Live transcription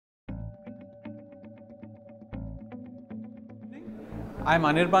I'm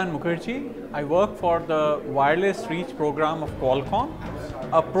Anirban Mukerji. I work for the Wireless Reach program of Qualcomm,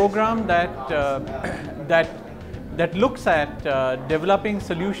 a program that looks at developing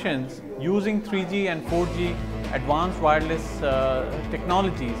solutions using 3G and 4G advanced wireless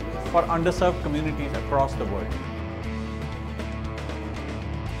technologies for underserved communities across the world.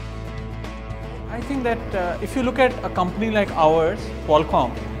 I think that if you look at a company like ours,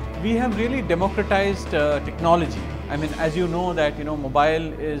 Qualcomm, we have really democratized technology. I mean, as you know that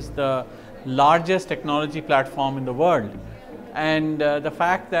mobile is the largest technology platform in the world, and the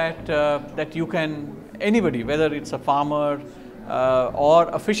fact that you can, anybody, whether it's a farmer or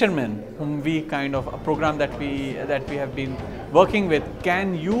a fisherman, whom we a program that we have been working with,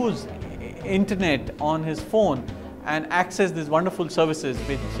 can use internet on his phone and access these wonderful services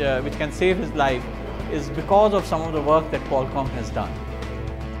which can save his life, is because of some of the work that Qualcomm has done.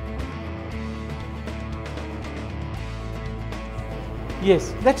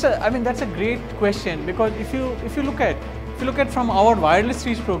 Yes, that's a great question, because if you look at from our wireless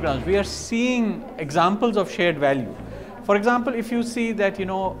reach programs, we are seeing examples of shared value. For example, if you see that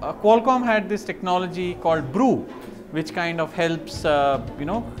Qualcomm had this technology called Brew, which helps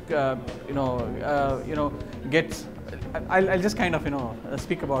gets. I'll just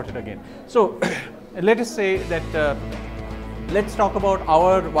speak about it again. So let us say that let's talk about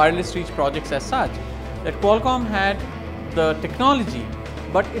our wireless reach projects as such. That Qualcomm had the technology,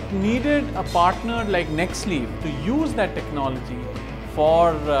 but it needed a partner like Nextleaf to use that technology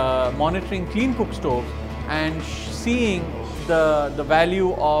for monitoring clean cook stoves and seeing the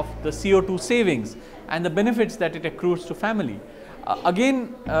value of the CO2 savings and the benefits that it accrues to family.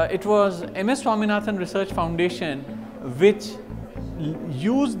 Again, it was MS Swaminathan Research Foundation which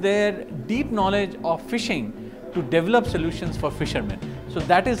used their deep knowledge of fishing to develop solutions for fishermen. So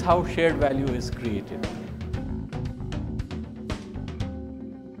that is how shared value is created.